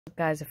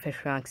Guys,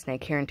 officially on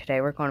Snake here, and today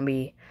we're going to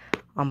be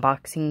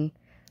unboxing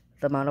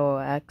the Moto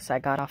X I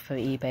got off of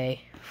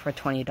eBay for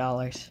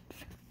 $20.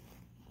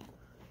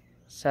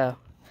 So,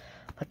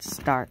 let's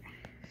start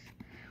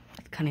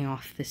with cutting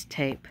off this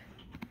tape.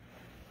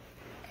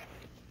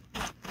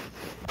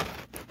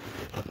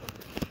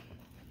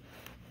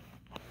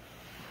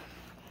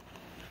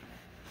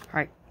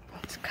 Alright,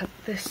 let's cut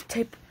this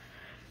tape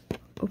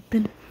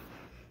open.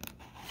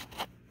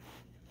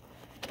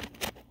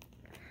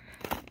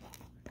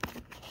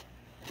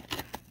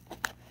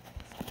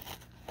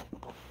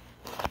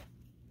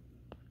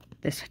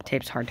 This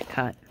tape's hard to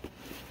cut.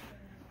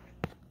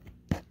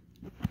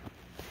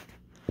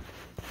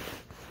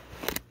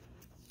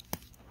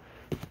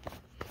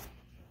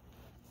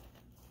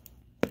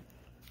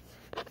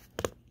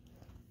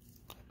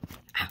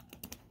 Ow.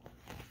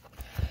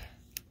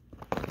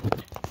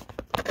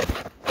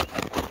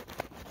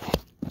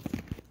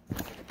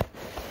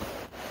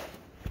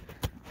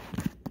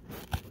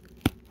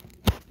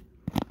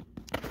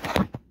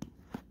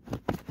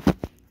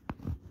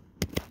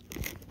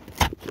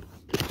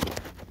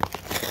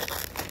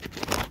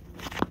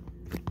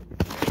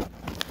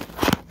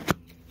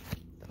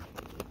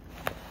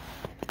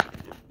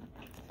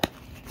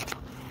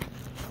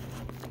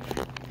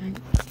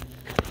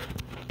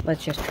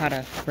 Let's just try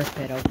to rip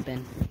it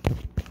open.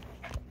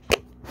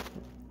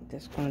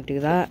 Just gonna do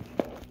that.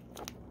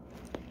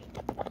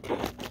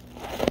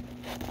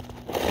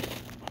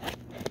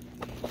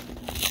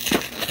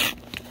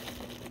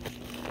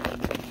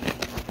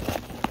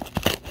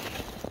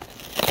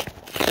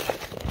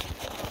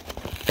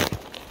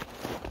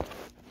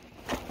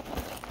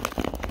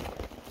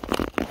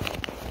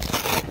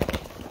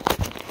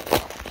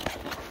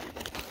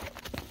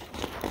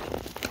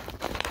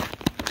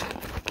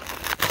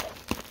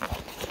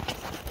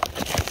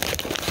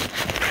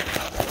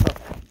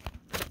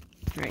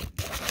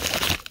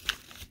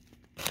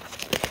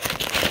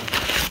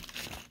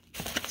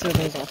 So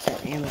there's also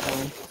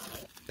Amazon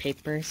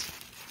papers,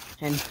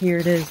 and here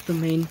it is, the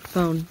main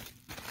phone.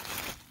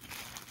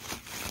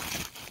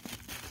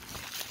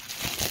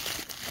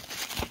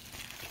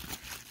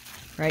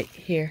 Right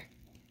here.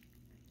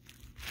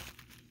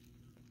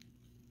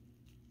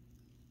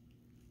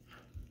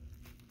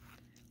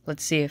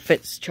 Let's see if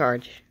it's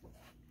charged.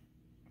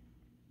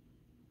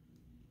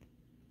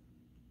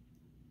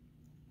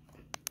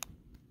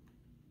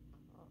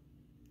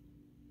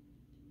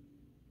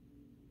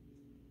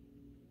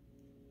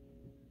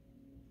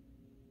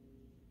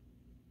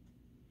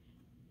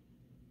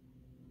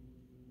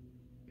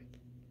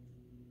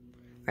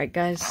 Alright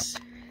guys,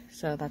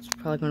 so that's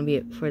probably going to be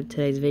it for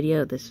today's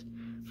video. This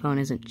phone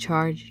isn't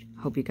charged.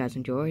 Hope you guys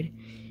enjoyed.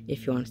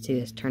 If you want to see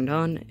this turned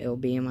on, it will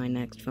be in my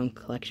next phone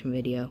collection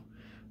video.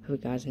 Hope you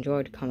guys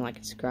enjoyed. Comment, like,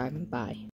 and subscribe, and bye.